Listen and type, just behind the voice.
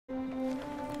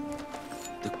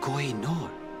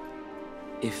Koh-i-Noor,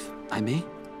 if I may?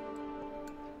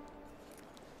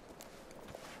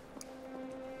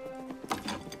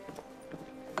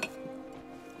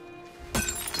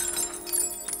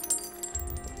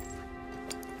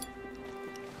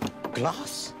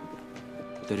 Glass?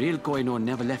 The real Koh-i-Noor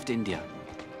never left India.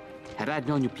 Had I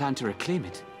known you planned to reclaim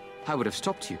it, I would have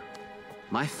stopped you.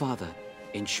 My father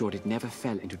ensured it never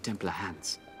fell into Templar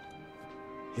hands.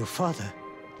 Your father?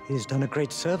 He has done a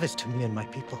great service to me and my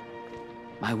people.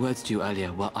 My words to you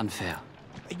earlier were unfair.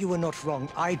 You were not wrong.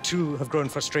 I, too, have grown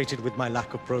frustrated with my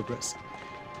lack of progress.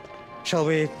 Shall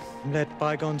we let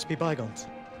bygones be bygones?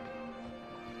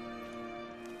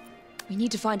 We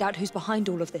need to find out who's behind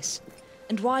all of this,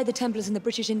 and why the Templars and the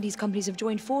British Indies companies have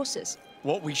joined forces.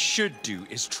 What we should do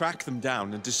is track them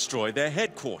down and destroy their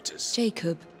headquarters.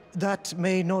 Jacob. That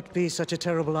may not be such a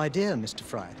terrible idea, Mr.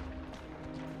 Fry.